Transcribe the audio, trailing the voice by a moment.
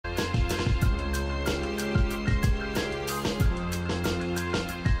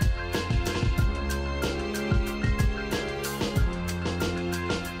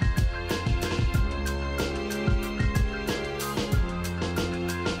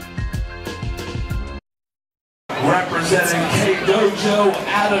representing K-Dojo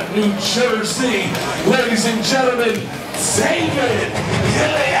out of New Jersey. Ladies and gentlemen, David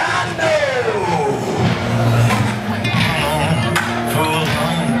Juliano! For a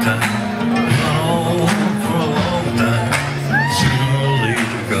long time, sooner or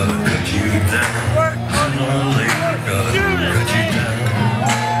later gotta cut you down. Sooner or later gotta cut you down.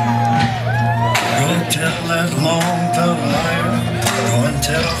 Go and tell that long-term liar, go and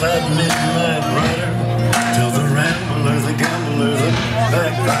tell that midnight rider, tell the rambler, the gambler, the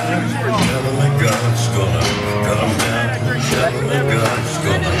backbiter, tell him that God's gonna cut him down. Tell him that God's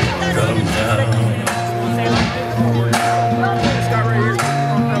gonna cut him down.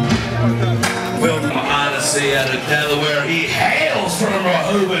 Well, Odyssey out of Delaware. He hails from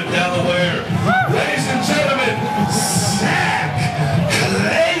Rehoboth, Delaware. Ladies and gentlemen,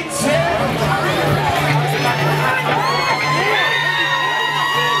 Clayton!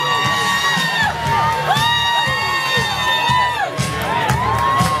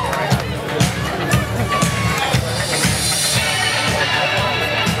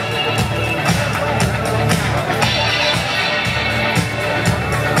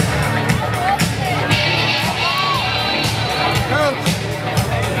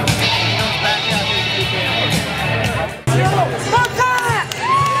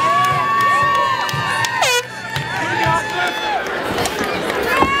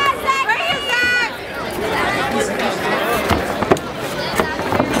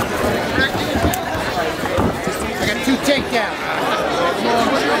 Takedown.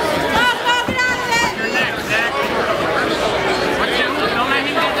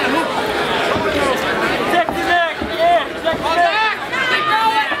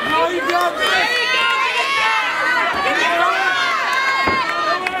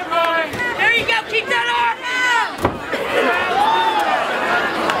 There you go, keep that arm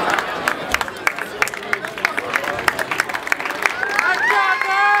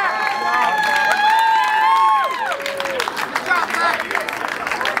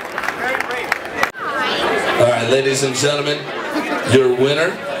All right, ladies and gentlemen, your winner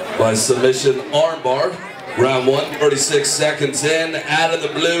by submission armbar, round 1, 36 seconds in, out of the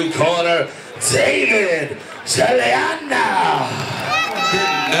blue corner, David Juliano.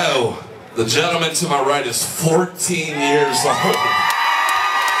 Didn't know the gentleman to my right is 14 years old.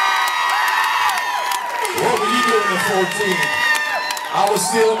 What were you doing at 14? I was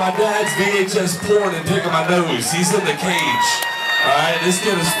stealing my dad's VHS porn and picking my nose. He's in the cage. Alright, this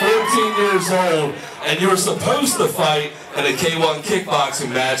kid is 14 years old, and you were supposed to fight in a K1 kickboxing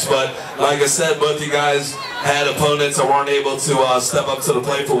match, but like I said, both you guys had opponents that weren't able to step up to the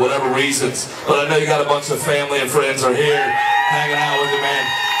plate for whatever reasons. But I know you got a bunch of family and friends are here hanging out with you, man.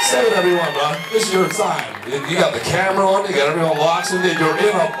 Say whatever you want, bro. This is your time. You got the camera on, you got everyone watching you, you're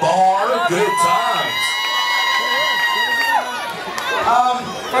in a bar, good times.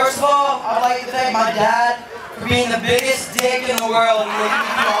 First of all, I'd like to thank my dad for being the biggest dick in the world and making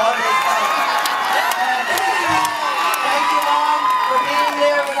me do all this stuff. Thank you, Mom, for being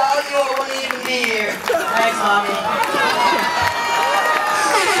there. Without you, I wouldn't even be here. Thanks, Mommy.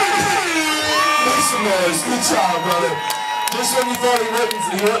 Make some noise. Good job, brother. Just when you thought he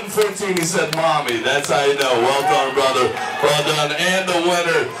wasn't 14, he said, Mommy. That's how you know. Well done, brother. Well done. And the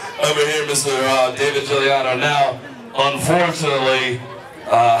winner over here, Mr. David Juliano. Now, unfortunately,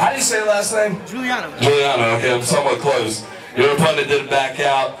 how do you say your last name? Juliano. Juliano, okay, I'm somewhat close. Your opponent didn't back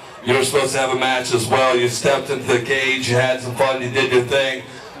out. You were supposed to have a match as well. You stepped into the cage, you had some fun, you did your thing.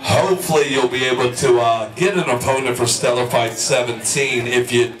 Hopefully you'll be able to get an opponent for Stellar Fight 17.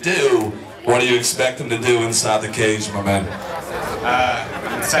 If you do, what do you expect him to do inside the cage, my man?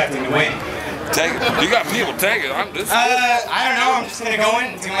 I'm expecting to win. Take it. You got people, take it. I don't know, I'm just gonna go in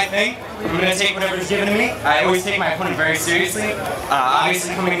and do my thing. I'm gonna take whatever's given to me. I always take my opponent very seriously.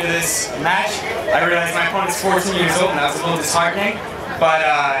 Obviously coming into this match, I realized my opponent's 14 years old and that was a little disheartening.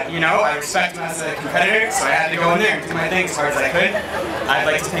 But, you know, I respect him as a competitor, so I had to go in there and do my thing as hard as I could. I'd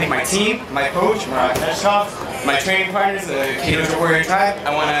like to thank my team, my coach, my training partners, the K-Dojo Warrior Tribe.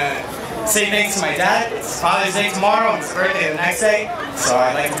 I want to say thanks to my dad. It's Father's Day tomorrow and his birthday the next day, so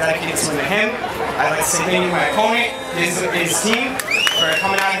I'd like to dedicate this one to him. I'd like to say thank you to my opponent, his team, for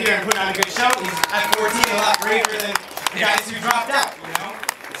coming out here and putting on a good show. He's at 14 a lot braver than the guys who dropped out, you know?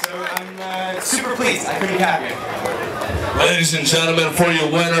 So I'm super pleased. I couldn't be happier. Ladies and gentlemen, for your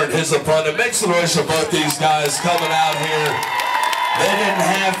winner and his opponent, make some noise for both these guys coming out here. They didn't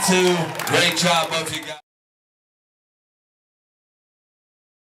have to. Great job, both of you guys.